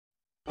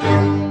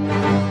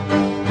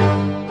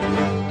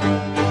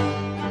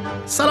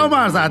سلام و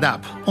عرض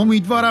ادب.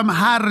 امیدوارم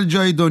هر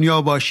جای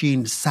دنیا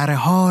باشین سر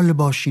حال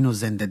باشین و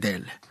زنده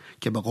دل،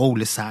 که به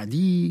قول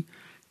سعدی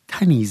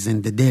تنی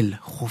زنده دل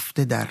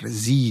خفته در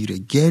زیر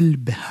گل،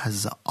 به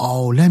از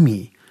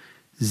عالمی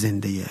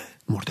زنده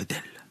مرده دل.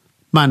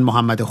 من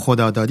محمد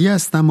خدادادی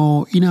هستم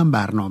و اینم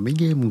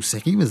برنامه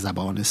موسیقی به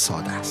زبان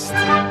ساده است.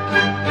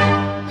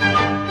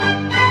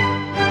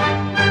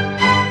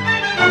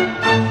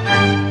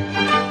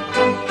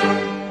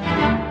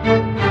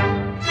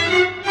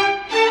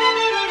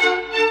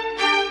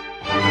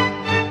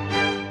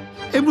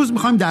 امروز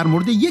میخوایم در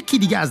مورد یکی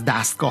دیگه از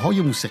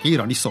دستگاه‌های موسیقی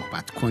ایرانی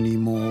صحبت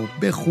کنیم و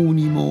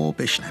بخونیم و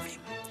بشنویم.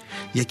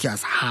 یکی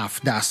از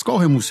 7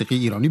 دستگاه موسیقی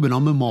ایرانی به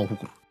نام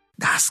ماهور.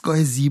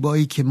 دستگاه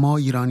زیبایی که ما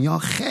ایرانی‌ها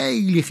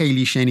خیلی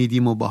خیلی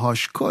شنیدیم و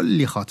باهاش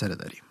کلی خاطره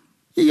داریم.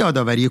 یه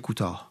یادآوری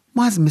کوتاه.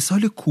 ما از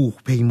مثال کوه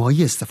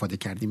پیمایی استفاده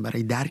کردیم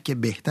برای درک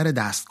بهتر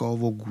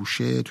دستگاه و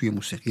گوشه توی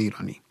موسیقی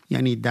ایرانی.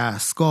 یعنی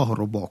دستگاه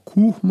رو با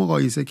کوه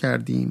مقایسه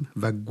کردیم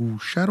و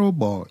گوشه رو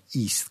با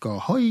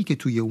ایستگاه‌هایی که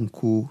توی اون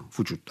کوه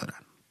وجود دارن.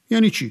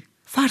 یعنی چی؟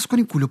 فرض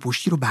کنیم کوله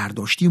پشتی رو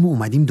برداشتیم و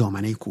اومدیم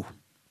دامنه کوه.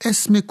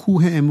 اسم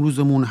کوه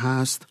امروزمون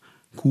هست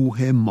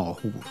کوه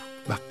ماهور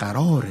و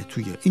قراره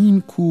توی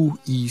این کوه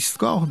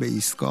ایستگاه به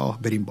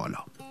ایستگاه بریم بالا.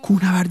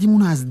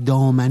 کوهنوردیمون از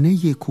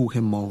دامنه کوه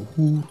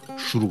ماهور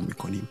شروع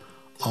میکنیم،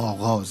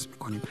 آغاز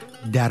میکنیم،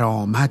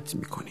 درآمد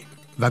میکنیم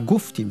و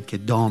گفتیم که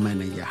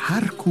دامنه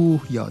هر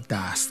کوه یا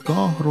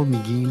دستگاه رو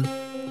میگیم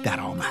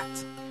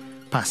درآمد.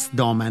 پس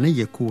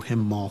دامنه کوه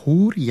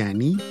ماهور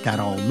یعنی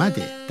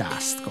درآمد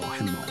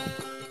دستگاه ماهور.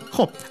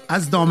 خب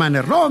از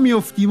دامنه راه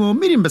میافتیم و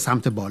میریم به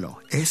سمت بالا.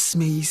 اسم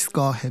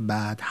ایستگاه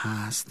بعد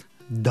هست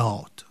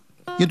داد.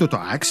 یه 2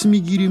 عکس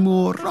میگیریم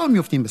و راه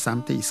میافتیم به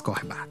سمت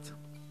ایستگاه بعد.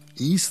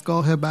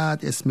 ایستگاه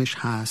بعد اسمش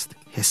هست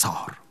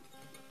حصار.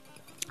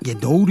 یه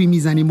دوری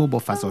میزنیم و با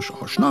فضاش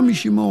آشنا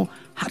میشیم و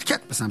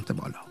حرکت به سمت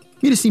بالا.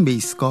 میرسیم به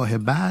ایستگاه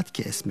بعد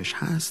که اسمش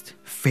هست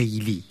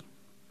فیلی.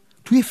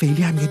 توی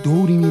فیلی هم یه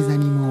دوری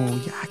میزنیم و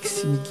یه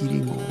عکسی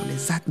میگیریم و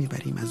لذت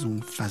میبریم از اون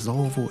فضا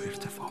و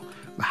ارتفاع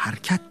و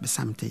حرکت به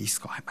سمت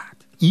ایستگاه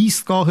بعد.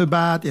 ایستگاه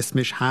بعد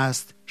اسمش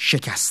هست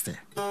شکسته.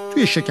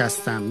 توی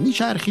شکستم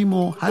میچرخیم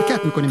و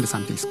حرکت میکنیم به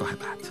سمت ایستگاه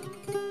بعد.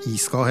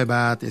 ایستگاه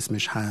بعد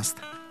اسمش هست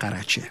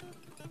قرچه.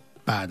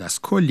 بعد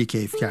از کلی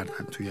کیف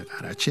کردن توی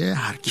قرچه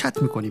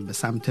حرکت میکنیم به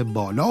سمت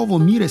بالا و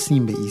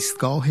میرسیم به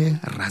ایستگاه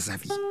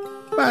رضوی.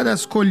 بعد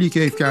از کلی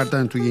کیف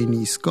کردن توی این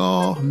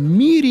ایستگاه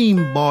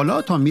میریم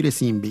بالا تا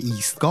میرسیم به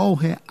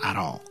ایستگاه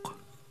عراق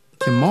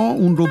که ما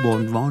اون رو به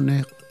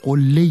عنوان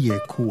قله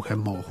کوه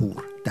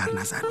ماهور در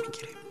نظر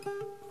میگیریم.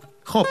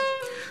 خب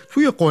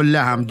توی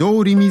قله هم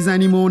دوری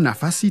میزنیم و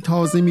نفسی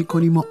تازه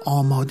میکنیم و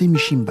آماده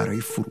میشیم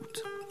برای فرود.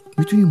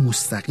 میتونیم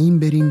مستقیم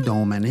بریم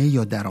دامنه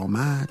یا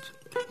درآمد،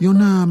 یا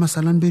نه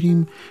مثلا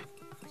بریم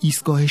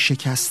ایستگاه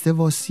شکسته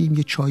واسیم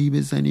یه چایی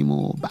بزنیم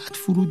و بعد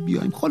فرود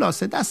بیایم.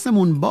 خلاصه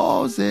دستمون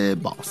بازه.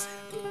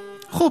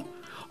 خب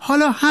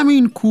حالا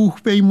همین کوه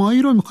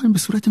پیمایی رو میخوایم به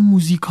صورت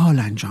موزیکال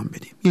انجام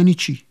بدیم. یعنی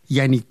چی؟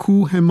 یعنی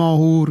کوه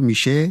ماهور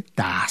میشه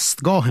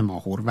دستگاه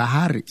ماهور و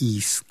هر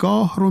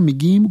ایستگاه رو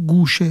میگیم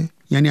گوشه.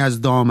 یعنی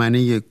از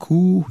دامنه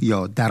کوه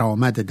یا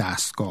درآمد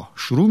دستگاه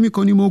شروع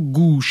میکنیم و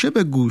گوشه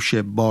به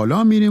گوشه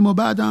بالا میریم و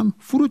بعدم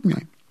فرود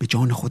میایم. به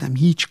جان خودم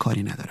هیچ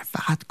کاری نداره،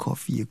 فقط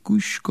کافیه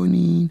گوش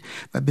کنین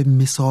و به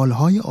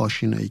مثالهای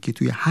آشنایی که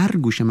توی هر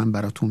گوشه من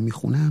براتون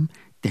میخونم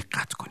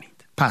دقت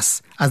کنید.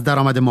 پس از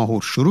درآمد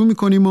ماهور شروع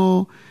میکنیم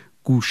و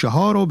گوشه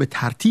ها رو به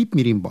ترتیب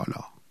میریم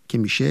بالا که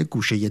میشه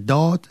گوشه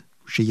داد،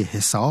 گوشه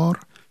حصار،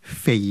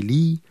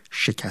 فیلی،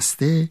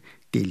 شکسته،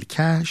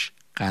 دلکش،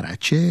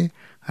 قرچه،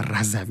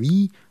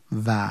 رضوی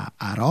و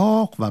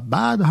عراق و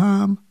بعد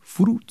هم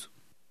فرود.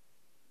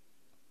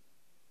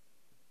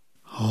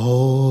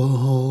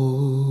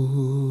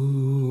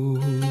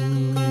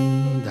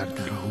 در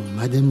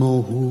درآمد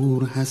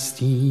ماهور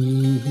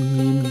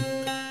هستیم،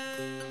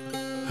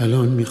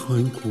 الان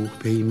میخوایم کوه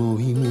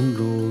پیماییمون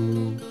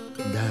رو،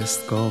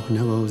 دستگاه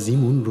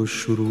نوازیمون رو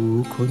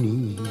شروع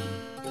کنیم.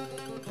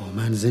 با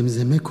من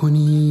زمزمه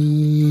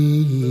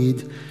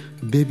کنید،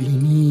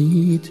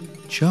 ببینید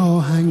چه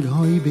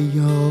آهنگ‌هایی به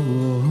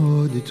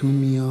یادتون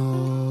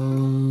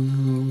میاد.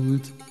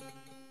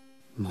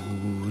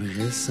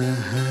 مرغ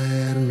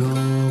سحر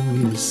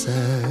نای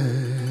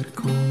سر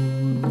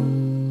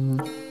کن،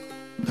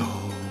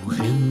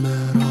 داغ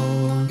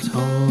مرا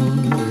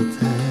تازه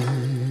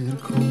تر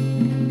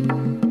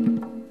کن.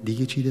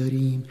 دیگه چی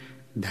داریم؟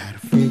 در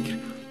فکر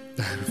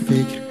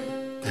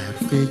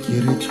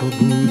تو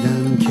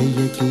بودم که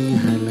یکی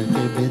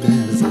حلقه به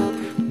در زد،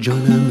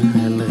 جانم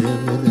حلقه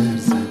به در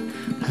زد،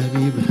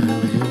 حبیب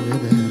حلقه به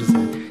در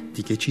زد.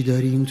 دیگه چی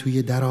داریم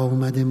توی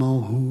درآمد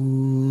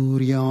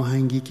ماهور؟ یه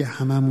آهنگی که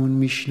هممون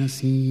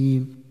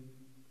میشناسیم.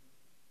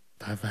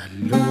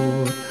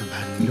 تولدت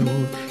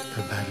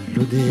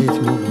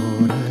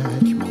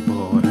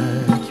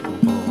مبارک،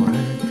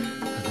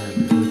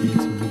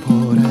 تولدت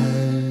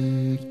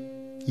مبارک.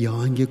 یه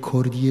آهنگ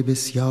کردی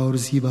بسیار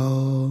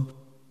زیبا.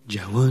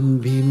 جوان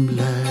بیم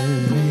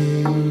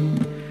لره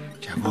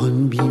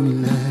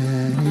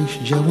عشقش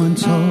جوان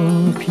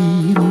تا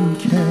پیرون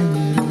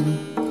کردی،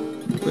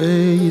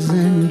 ای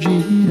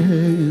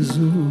زنجیر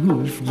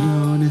زلف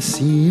جان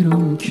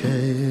سیرون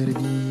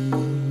کردی.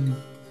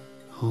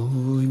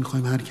 هایی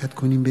میخوایم حرکت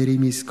کنیم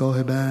بریم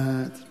ایستگاه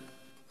بعد.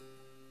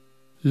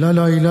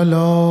 لالای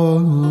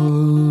لالای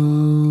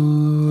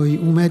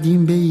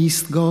اومدیم به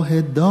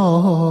ایستگاه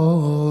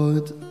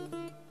داد،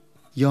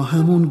 یا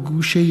همون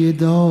گوشه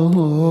داد.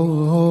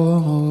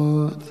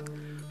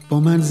 با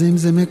من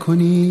زمزمه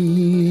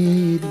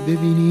کنید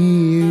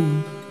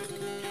ببینیم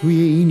توی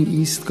این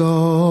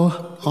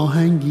ایستگاه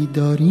آهنگی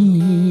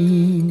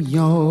داریم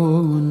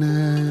یا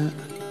نه.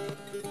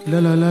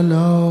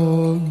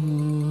 لالالالای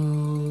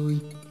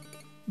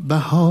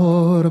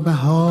بهار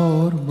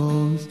بهار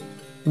باز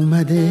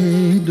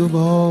اومده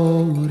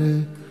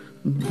دوباره،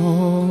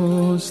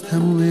 باز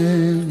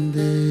تموم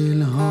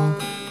دلها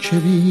چه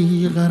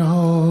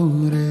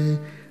بیقراره،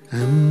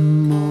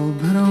 اما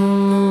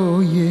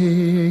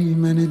برای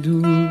من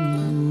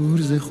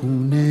دور ز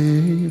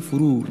خونه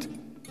فرود.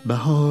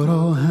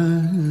 بهارا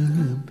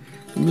هم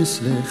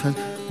مثل خط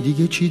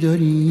دیگه چی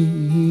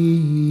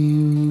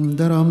داریم؟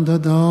 دارم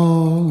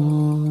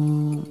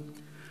دادام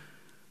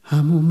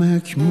همو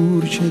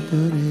مکمور چه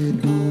داره،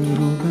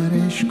 دور و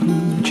برش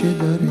کوچه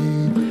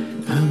داره،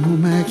 همو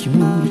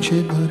مکمور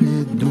چه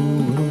داره،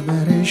 دور و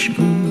برش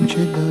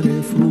کوچه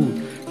داره. فرود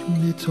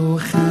جون تو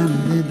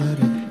خنده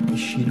داره،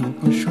 میشین و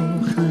پاشو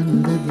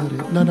خنده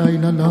داره. لالای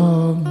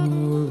لالا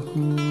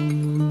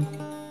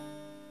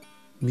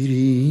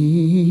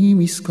میریم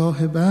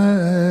ایستگاه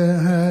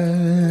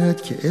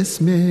بعد که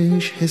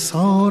اسمش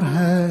حصار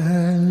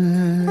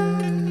هست،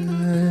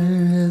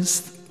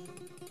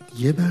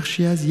 یه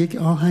بخشی از یک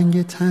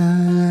آهنگ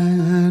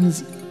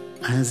طنز،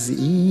 از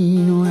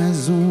این و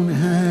از اون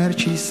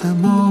هرچی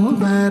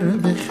سماور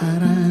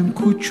بخرم،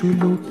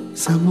 کوچولو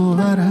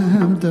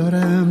سماورم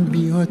دارم،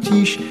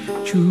 بیاتیش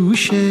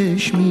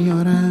جوشش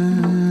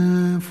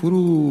میارم.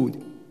 فرود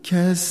که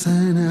از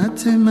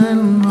صنعت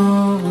من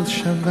ماد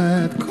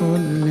شود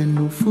کل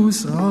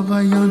نفوس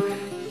آقایان،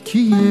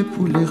 یکی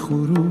پول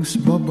خروس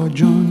بابا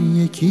جان،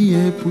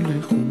 یکی پول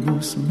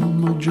خروس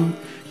ماما جان،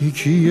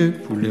 یکی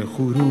پول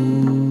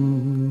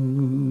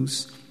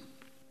خروس.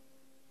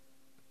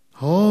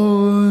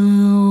 های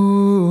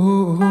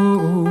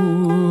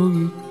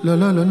لا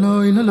لا لا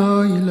لا لا لا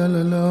لا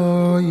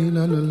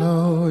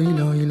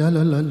لا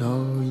لا لا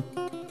لا.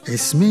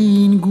 اسم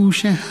این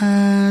گوشه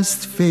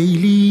هست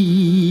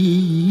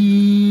فعلی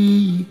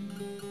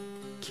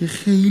که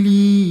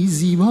خیلی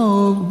زیباست،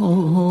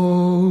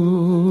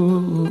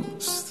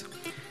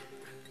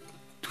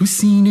 تو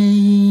سینه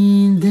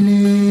این دل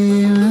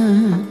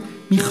من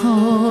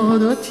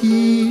میخواد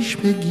آتیش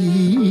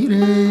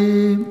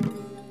بگیره،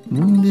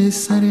 مونده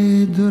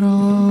سر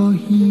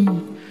دراهی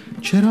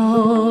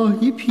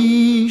چراهی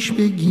پیش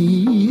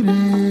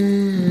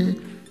بگیره.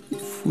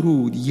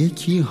 فرود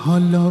یکی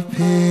حالا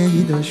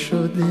پیدا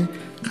شده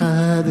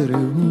قدر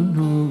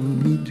اونو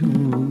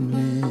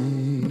میدونه.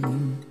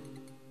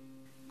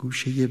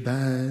 گوشه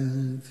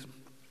بعد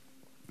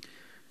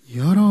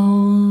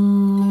یاران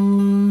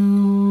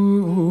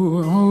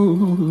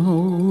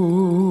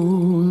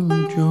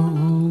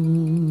جان،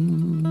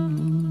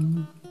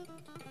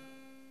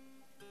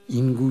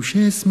 این گوشه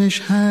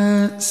اسمش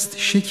هست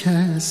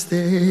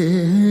شکسته،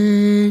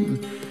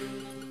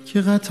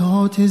 که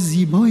قطعات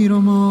زیبایی رو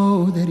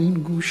ما در این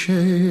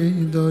گوشه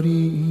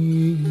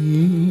داریم.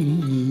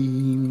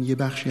 یه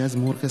بخشی از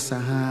مرغ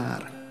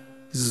سحر،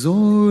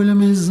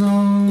 ظلم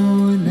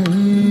ظالم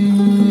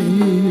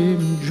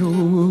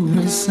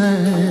جور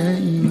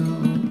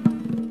سیاد،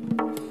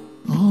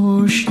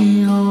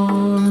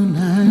 آشیانم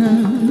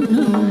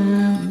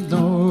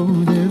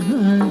داده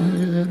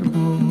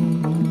بربان.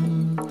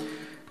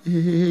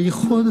 ای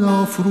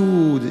خدا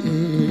فرود،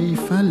 ای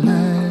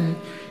فلک،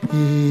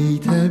 ای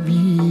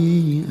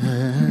طبیعت،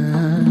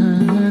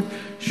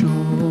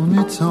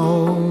 شام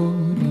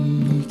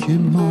تاریک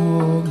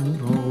ما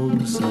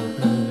را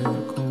سحر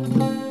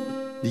کن.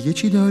 دیگه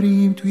چی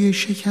داریم توی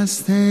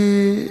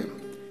شکسته؟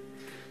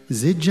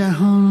 ز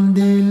جهان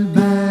دل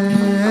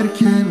بر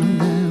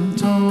کردم،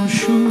 تا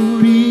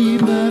شوری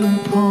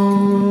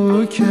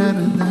برپا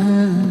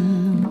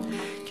کردم،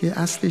 که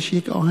اصلش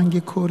یک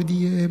آهنگ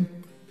کردیه.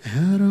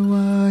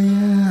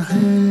 هروایه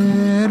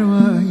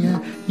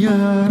هروایه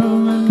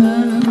یارم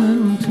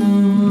لمن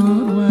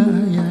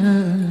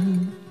توروایه،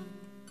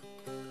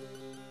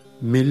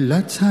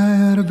 ملت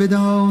هر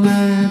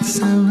بداند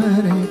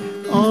ثمر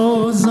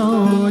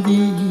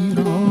آزادی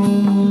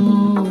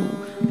را،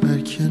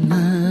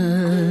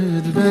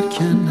 برکند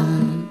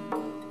برکند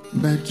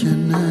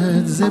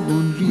برکند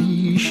زبان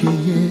ریشه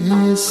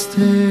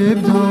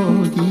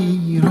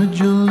استبدادی را،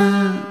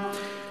 جانم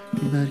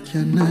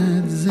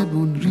برکند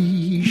زبان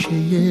ریشه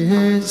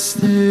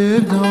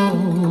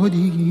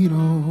استبدادی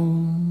را.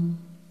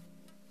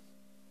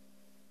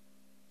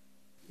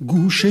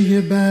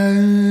 گوشه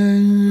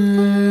بل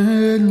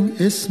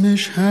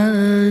اسمش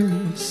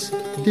هست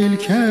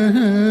دلکش،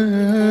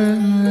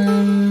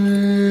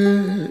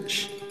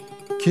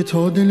 که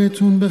تا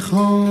دلتون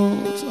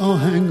بخواد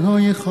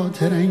آهنگ‌های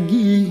خاطر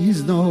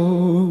انگیز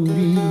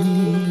داری،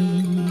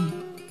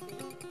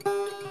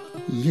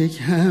 یک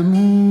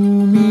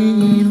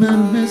همومی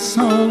من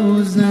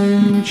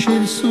بسازم،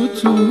 40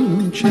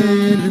 ستون 40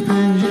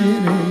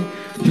 پنجره،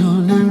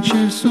 جانم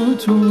 40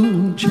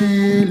 ستون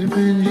 40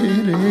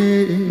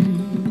 پنجره،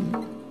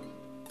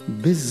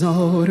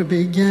 بزار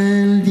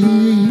بگل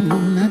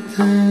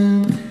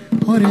دیوونتم،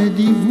 آره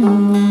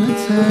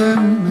دیوونتم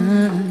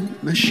من،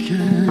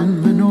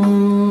 مشکن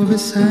منو به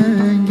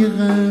سنگ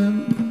غم،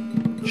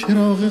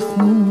 چراغ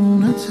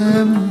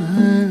خونتم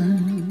من.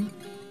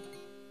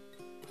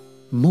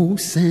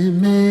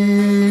 موسم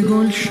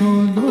گل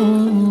شد و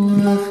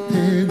وقت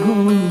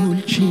گل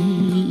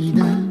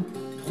چیدن،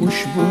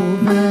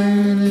 خوشبو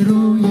بر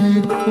روی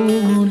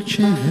گل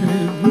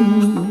چهره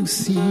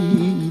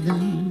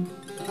بوسیدن.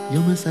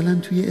 یا مثلا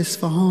توی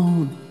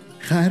اصفهان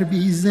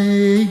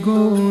خربیزه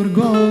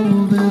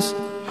گرگاوست،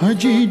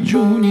 حاجی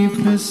جونی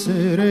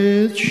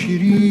پسرت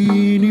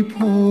شیرینی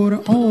پر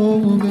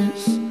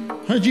آبست،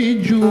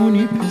 حاجی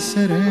جونی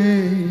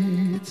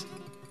پسرت.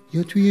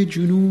 یا توی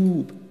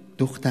جنوب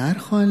دختر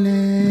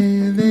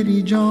خاله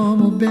وری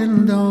جامو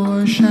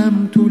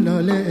بنداشم تو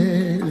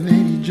لاله،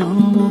 وری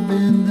جامو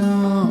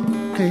بندا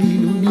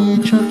قیلونی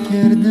چاپ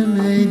کرده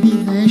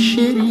میدیده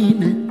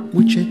شیرینه،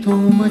 موچه تو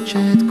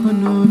ماچت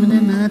کنم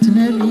نت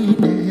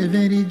نبینه،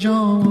 وری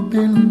جامو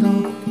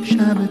بندا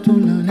شب تو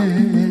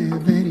لاله،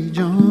 وری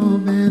جامو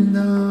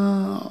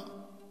بندا.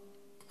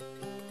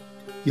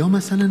 یا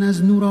مثلا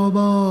از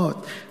نورآباد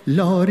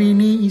لاری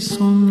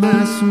نیسم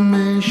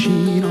معصوم،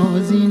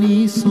 شیرازی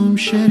نیسم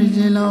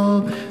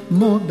شرجلا،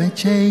 مو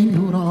بچه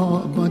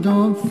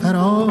نورآبادم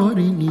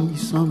فراری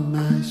نیسم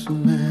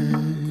معصومه.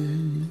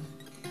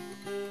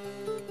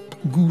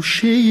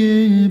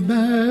 گوشه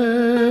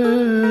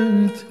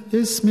بد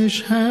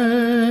اسمش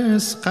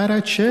هست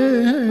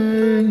قرچه،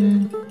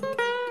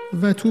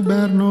 و تو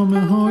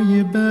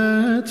برنامه‌های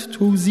بعد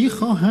توضیح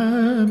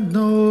خواهم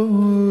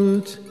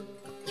داد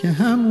که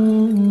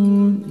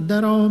همون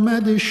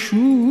درآمد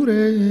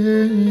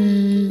شوره.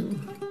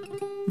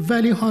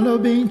 ولی حالا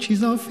به این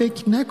چیزا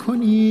فکر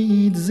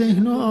نکنید،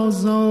 ذهن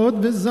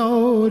آزاد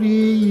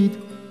بذارید،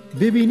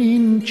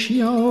 ببینین چی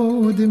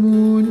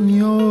یادمون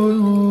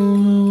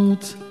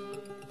میاد.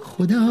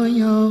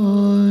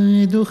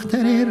 خدایا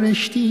دختر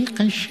رشتی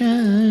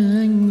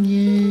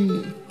قشنگه،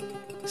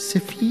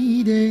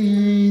 سفید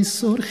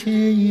سرخ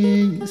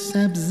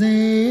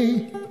سبزه،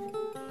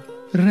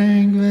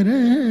 رنگ و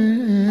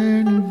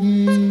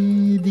رنگی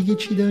دیگه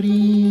چی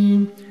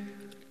داریم؟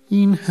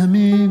 این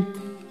همه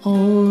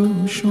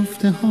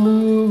آشفته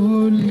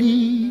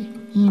حالی،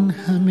 این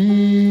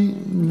همه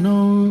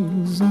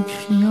نازک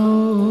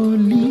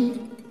خیالی.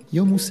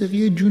 یا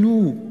موسیقی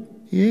جنوب،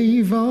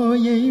 ای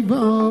وای ای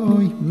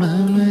وای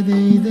محمد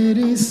ای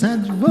در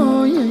صد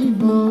وای ای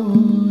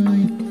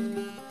وای.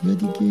 یا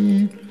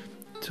دیگه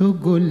تو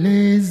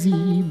گل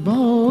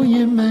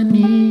زیبای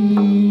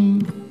منی،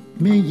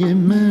 می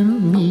من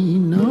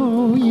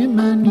مینای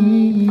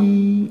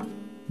منی،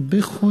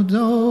 به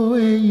خدا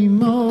ای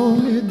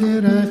ماه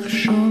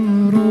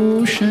درخشان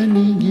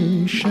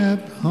روشنی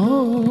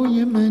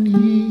شبهای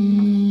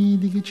منی.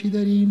 دیگه چی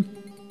داریم؟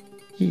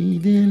 ای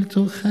دل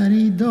تو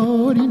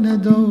خریداری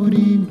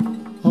نداریم،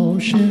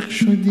 عاشق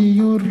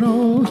شدی و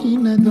راهی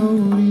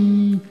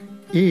نداری،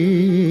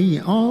 ای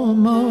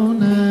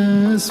آمان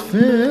از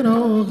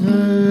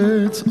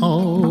فراغت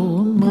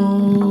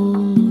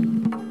آمان،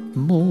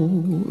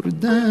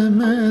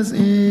 مردم از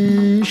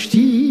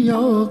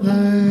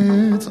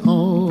اشتیاقت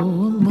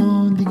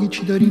آمان. دیگه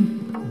چی داریم؟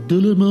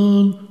 دل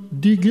من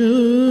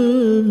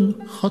دیگه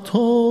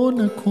خطا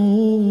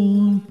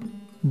نکن،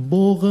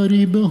 با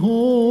غریبه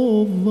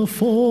ها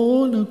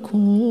وفا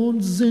نکن،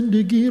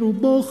 زندگی رو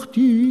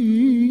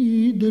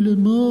باختی دل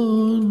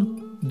من.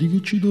 دیگه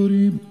چی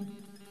داریم؟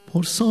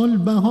 پارسال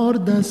بهار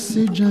دست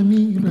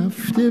جمعی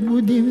رفته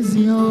بودیم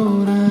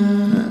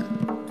زیارت،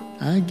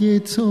 اگه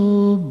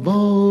تو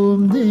با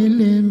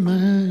دل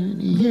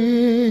من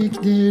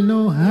یک دل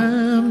و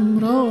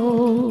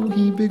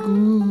همراهی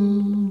بگو،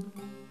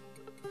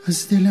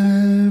 از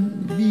دلم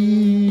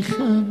بی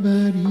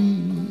خبری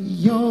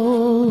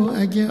یا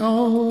اگه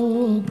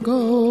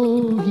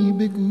آگاهی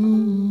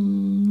بگو.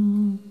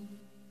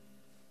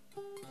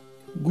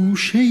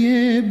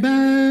 گوشه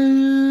بد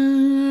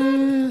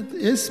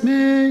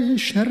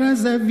اسمش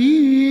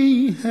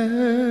رضوی هست،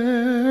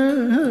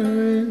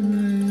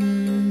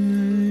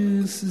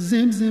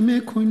 زمزمه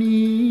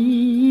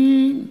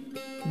کنیم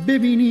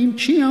ببینیم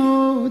چی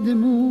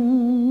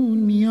یادمون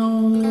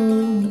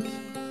میاد.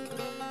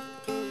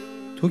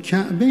 تو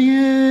کعبه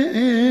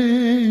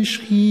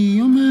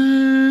عشقی و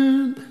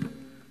من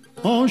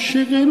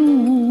عاشق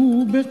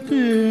رو به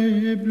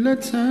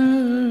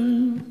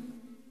قبلتم،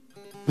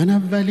 من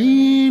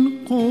اولین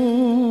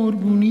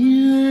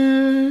قربونیه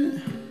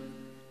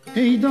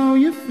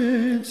ایدای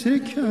فطر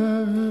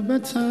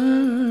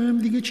کعبتم.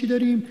 دیگه چی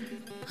داریم؟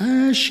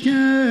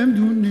 اشکم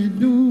دونه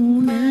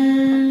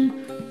دونه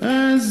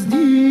از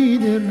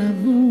دید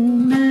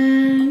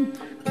روونه،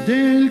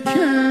 دل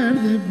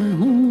کرده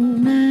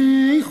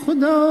مهونه،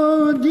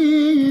 خدا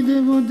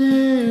دیده و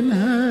دل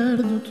هر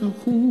دو تو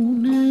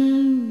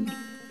خونه.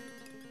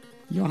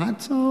 یا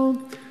حتی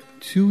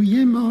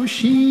توی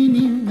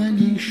ماشینیم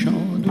ولی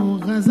شاد و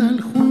غزل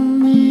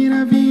خون می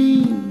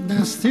رویم،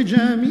 دست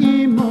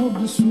جمعی ما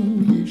به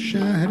سوی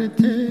شهر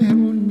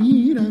تهرون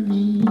می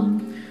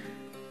رویم.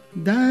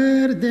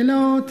 در دل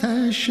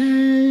آتش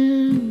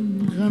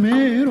غم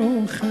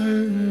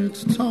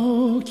رخت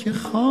تا که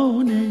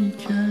خانه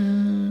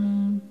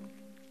کرد،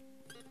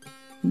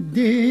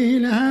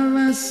 دل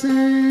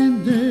هوسه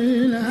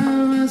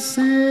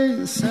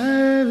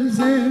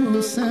سبزه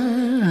و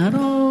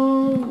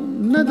صحرا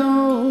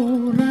ندارد.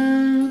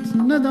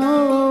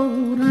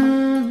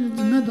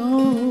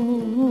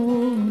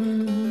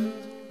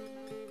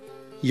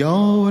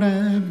 یا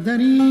رب در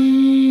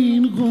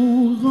این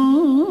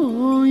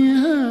غوغای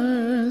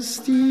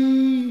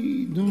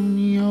هستی،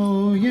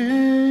 دنیای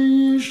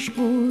عشق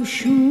و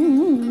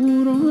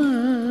شور و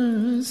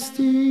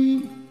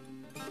هستی،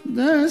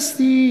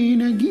 دستی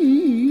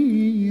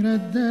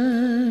نگیرد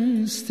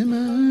دست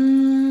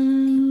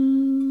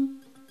من.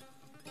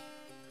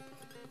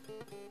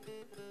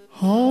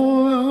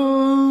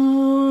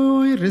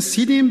 های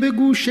رسیدیم به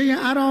گوشه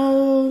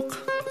عراق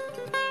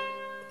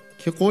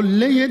که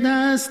قله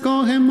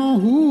دستگاه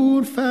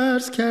ماهور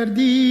فرض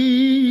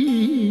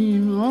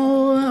کردیم.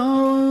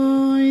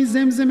 آهای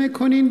زمزمه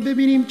کنین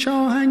ببینیم چه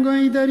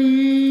آهنگایی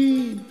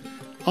داریم.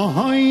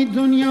 آهای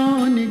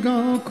دنیا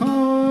نگاه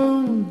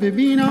کن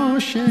ببین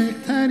عاشق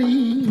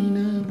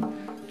ترینم،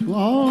 تو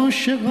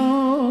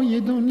عاشقای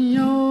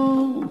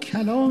دنیا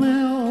کلام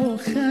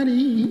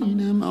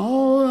آخرینم.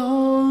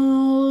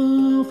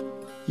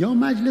 یا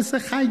مجلس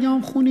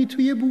خیام خونی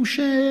توی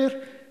بوشهر،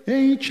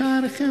 ای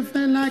چرخ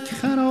فلک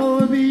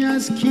خرابی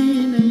از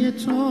کینه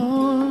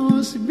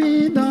توست،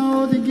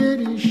 بیداد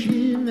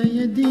گریشی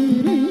و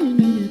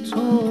دیرینه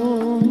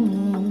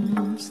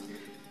توست.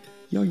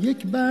 یا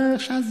یک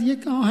بخش از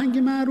یک آهنگ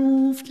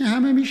معروف که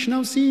همه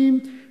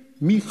میشناسیم،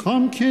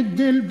 میخوام که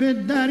دل به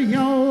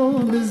دریا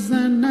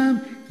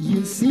بزنم،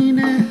 یه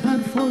سینه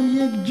حرف و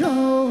یک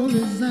جا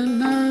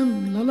بزنم.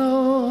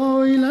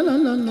 لالای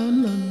لالای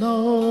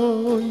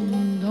لالای.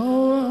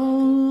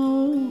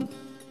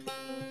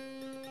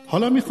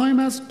 حالا میخوایم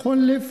از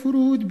قله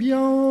فرود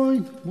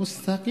بیایم،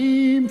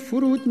 مستقیم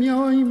فرود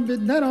میایم به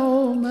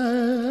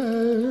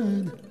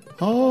درآمد.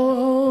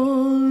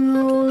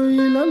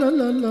 های لا لا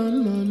لا لا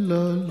لا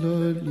لا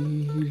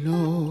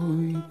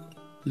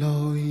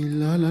لای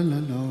لا لا لا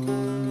لا.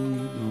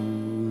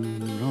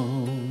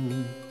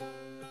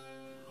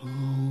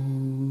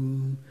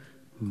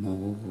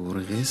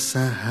 مرغ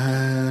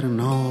سحر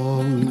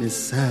نال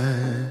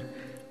سر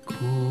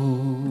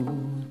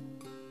کن،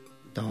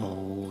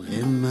 داغ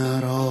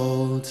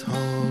مرا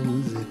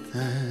تازه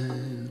تر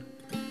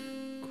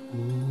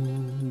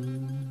کن.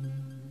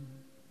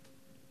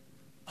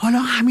 حالا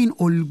همین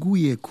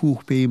الگوی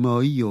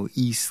کوهپیمایی و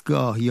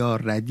ایستگاه یا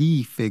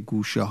ردیف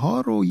گوشه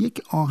ها رو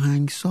یک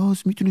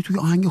آهنگساز میتونه توی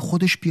آهنگ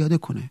خودش پیاده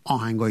کنه.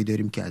 آهنگایی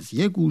داریم که از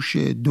یک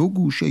گوشه، دو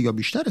گوشه یا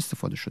بیشتر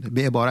استفاده شده.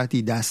 به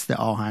عبارتی دست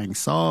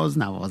آهنگساز،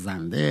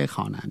 نوازنده،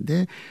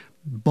 خواننده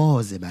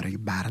بازه برای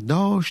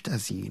برداشت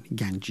از این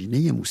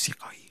گنجینه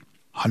موسیقایی.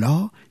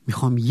 حالا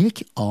میخوام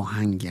یک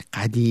آهنگ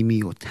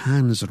قدیمی و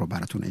طنز رو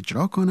براتون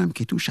اجرا کنم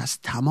که توش از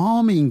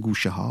تمام این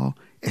گوشه ها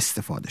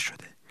استفاده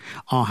شده.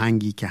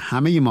 آهنگی که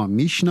همه ما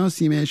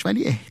میشناسیمش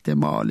ولی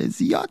احتمال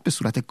زیاد به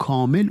صورت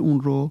کامل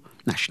اون رو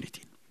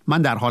نشنیدین.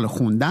 من در حال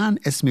خوندن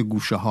اسم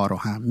گوشه ها رو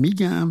هم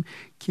میگم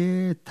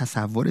که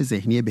تصور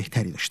ذهنی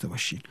بهتری داشته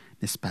باشین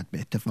نسبت به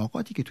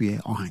اتفاقاتی که توی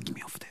آهنگ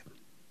میفته.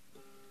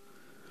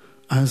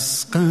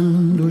 از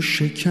قند و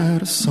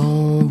شکر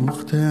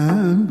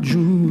ساختم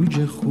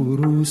جوجه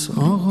خروس،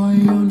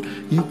 آقایان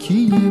یکی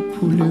یه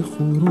پول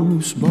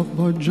خروس،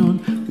 بابا جان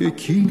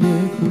یکی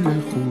یه پول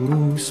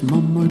خروس،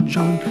 ماما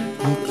جان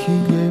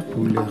یکی یه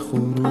پول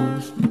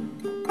خروس.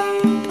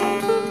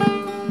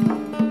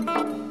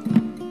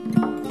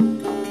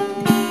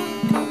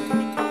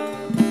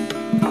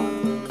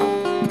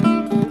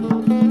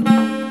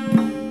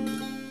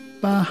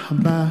 به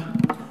به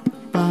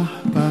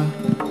به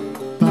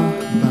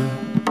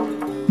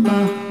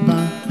به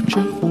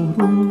چه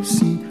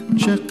خروسی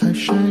چه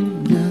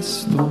قشنگ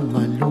است و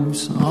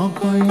ملوس،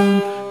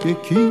 آقایان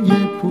یکی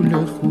یه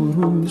پول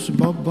خروس،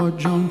 بابا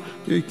جان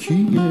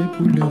یکی یه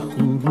پول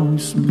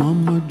خروس،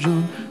 ماما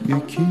جان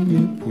یکی یه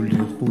پول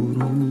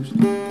خروس.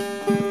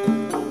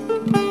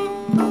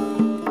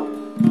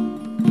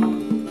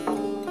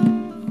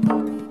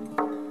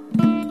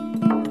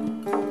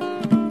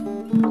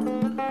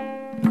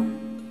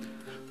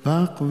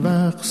 وق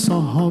وق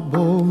صاحب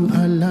و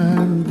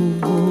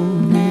علنگ و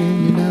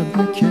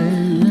نیلبکه،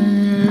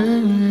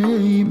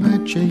 ای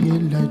بچه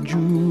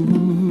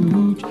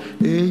لجوج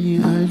ای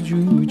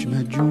عجوج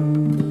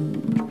مجوج،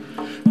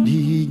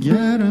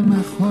 دیگر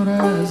مخور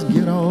از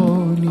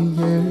گرانی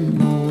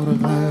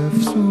مرغ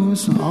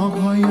افسوس،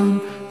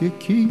 آقایان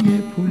یکی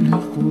یه پول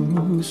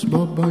خروس،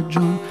 بابا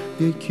جان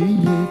یکی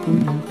یه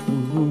پول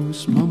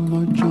خروس،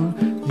 ماما جان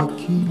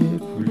یکی یه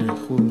پول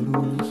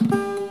خروس.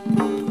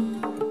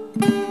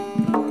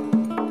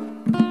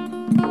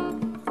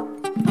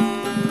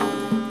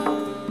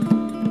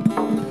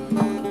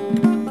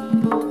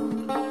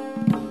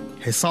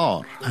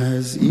 حصار.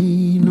 از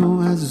این و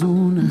از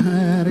اون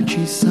هر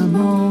چی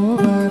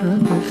سماور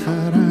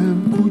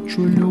بخرم،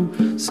 کوچولو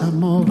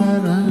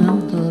سماورم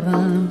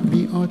دارم،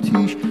 بی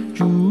آتیش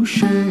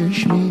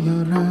جوشش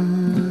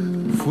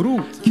میارم.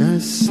 فرود که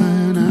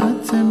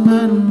صنعت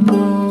من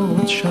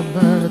مات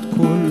شود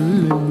کل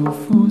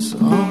نفوس.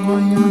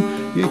 آقایان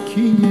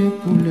یکی یه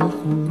پول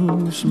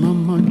خروس،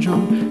 ماما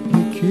جان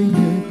یکی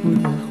یه پول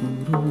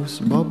خروس،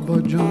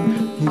 بابا جان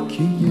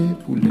یکی یه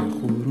پول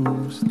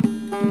خروس.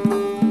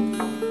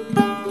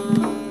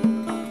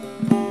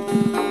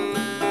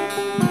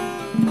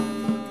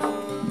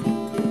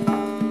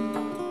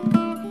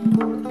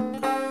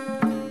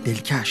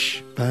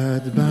 دلکش.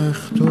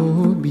 بدبخت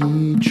و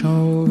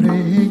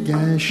بیچاره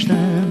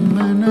گشتم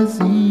من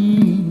از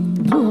این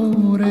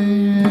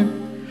دوره،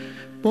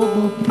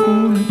 بابا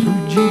پول تو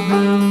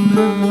جیبم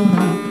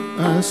ندارم،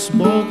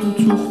 اسباب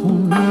تو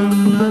خونم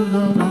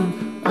ندارم،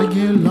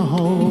 اگه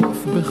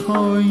لحاف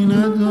بخوای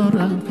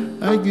ندارم،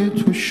 اگه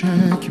تو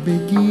شک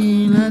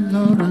بگی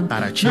ندارم.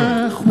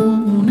 نه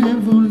خونه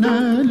و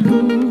نه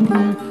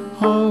لونه،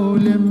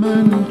 حال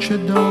من چه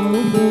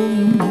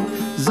داغونه،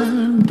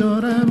 زن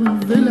دارم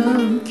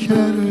ولم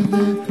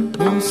کرده،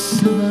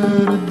 قصه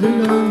بر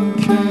دلم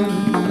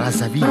کرده.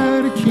 رضوی.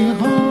 هر کی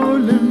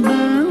حال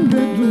من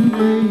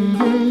بدونه،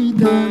 یه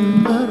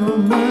دم برا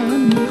من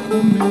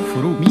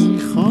میخونه.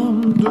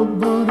 میخوام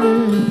دوباره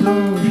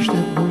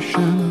داشته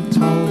باشم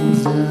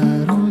تازه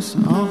عروس.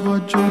 آقا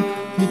جان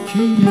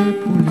یکی یه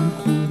پول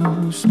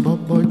خروس،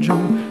 بابا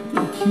جان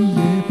یکی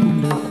یه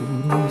پول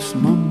خروس،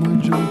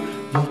 ماما جان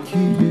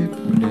یکی یه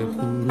پول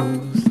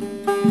خروس.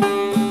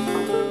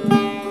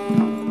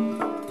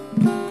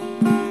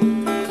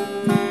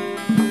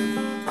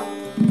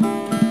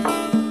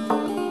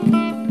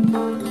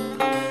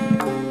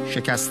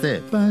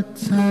 شکسته.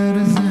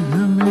 بدتر ز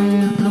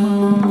همه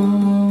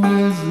اما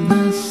از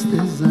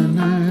دست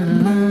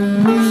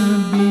زنم،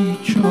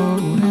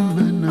 بیچاره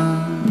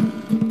منم،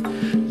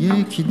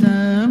 یک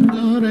دم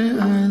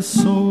داره از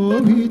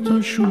صبحی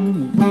تا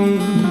شوم بار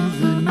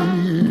میزنه،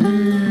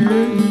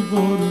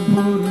 بار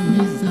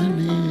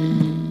میزنه.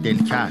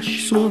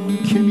 دلکش.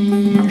 صبح که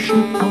میشه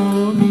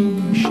پا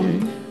میشه،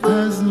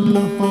 از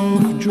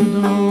لحاف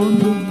جدا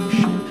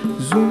میشه،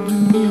 زود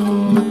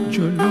میاد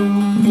جلو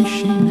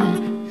میشینه،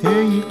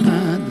 هی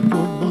قد و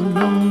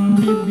بالا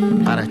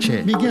میبینه.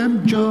 پرچه. میگم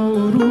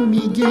جارو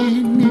میگه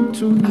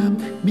نمیتونم،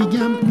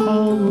 میگم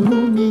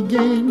پارو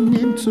میگه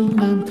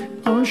نمیتونم،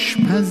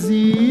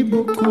 آشپزی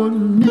بکن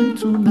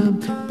نمیتونم،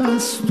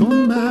 بس تو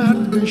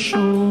مرد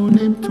بشو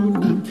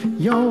نمیتونم،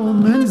 یا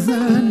من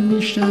زن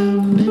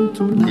میشم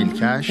نمیتونم.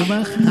 دلکش. و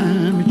وقت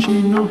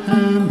همچین و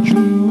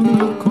همچون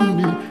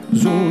میکنه،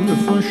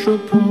 زلفاشو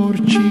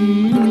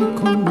پرچین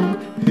میکنه،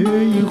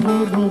 هی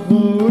غر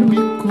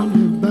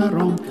میکنه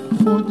برام،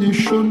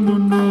 خودشو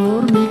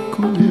نونور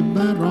میکنه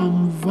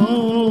برام.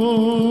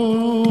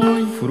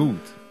 وای فرود.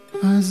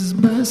 از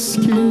بس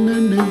که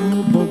ننه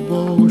و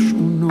باباش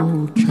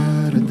اونو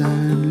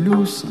کردن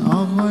لوس.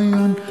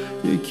 آقایان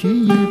یکی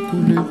یه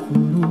پول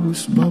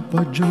خروس،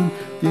 بابا جان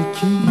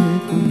یکی یه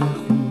پول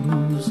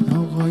خروس،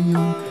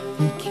 آقایان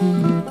یکی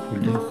یه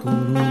پول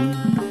خروس.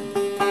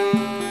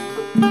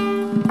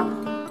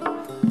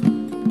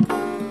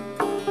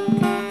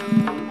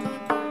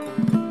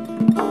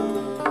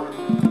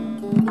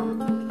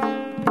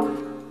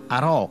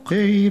 عراق.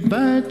 ای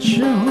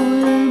بچه ها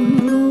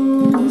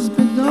امروز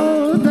به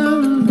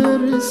دادم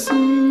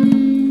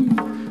برسی،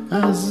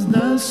 از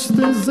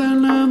دست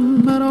زنم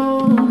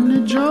مرا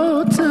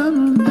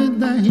نجاتم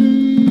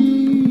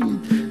بدهید.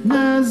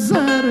 نه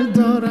زر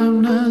دارم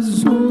نه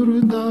زور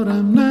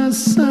دارم، نه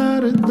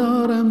سر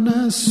دارم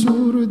نه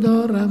سور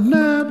دارم،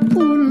 نه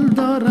پول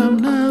دارم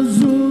نه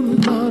زور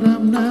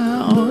دارم، نه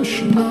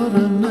آش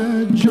دارم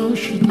نه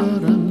جاش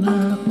دارم،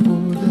 نه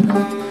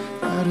قدرت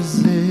در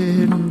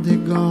زندگانی.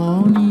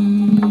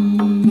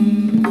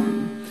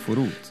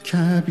 فرود.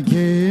 کبگ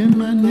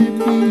من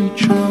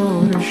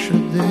بیچاره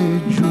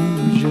شده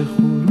جوجه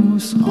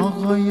خروس.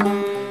 آقایان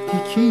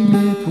یکی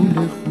یه پول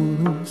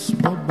خروس،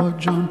 بابا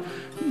جان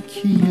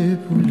یکی یه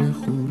پول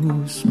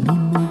خروس،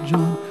 ماما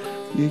جان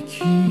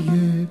یکی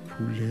یه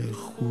پول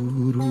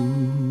خروس.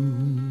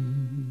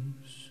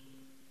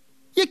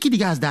 یکی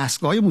دیگه از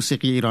دستگاه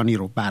موسیقی ایرانی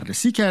رو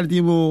بررسی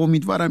کردیم و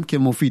امیدوارم که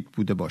مفید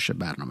بوده باشه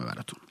برنامه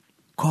براتون.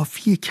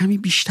 کافیه کمی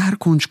بیشتر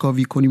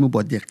کنجکاوی کنیم و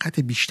با دقت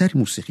بیشتری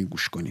موسیقی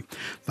گوش کنیم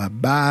و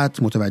بعد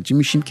متوجه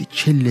میشیم که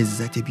چه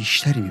لذت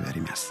بیشتری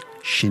میبریم از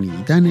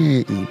شنیدن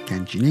این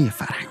گنجینه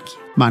فرهنگی.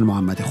 من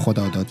محمد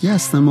خدادادی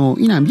هستم و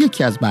اینم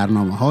یکی از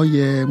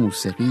برنامه‌های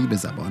موسیقی به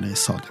زبان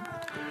ساده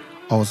بود.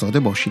 آزاده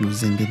باشین و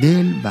زنده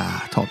دل و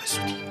تا به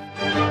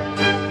زودی.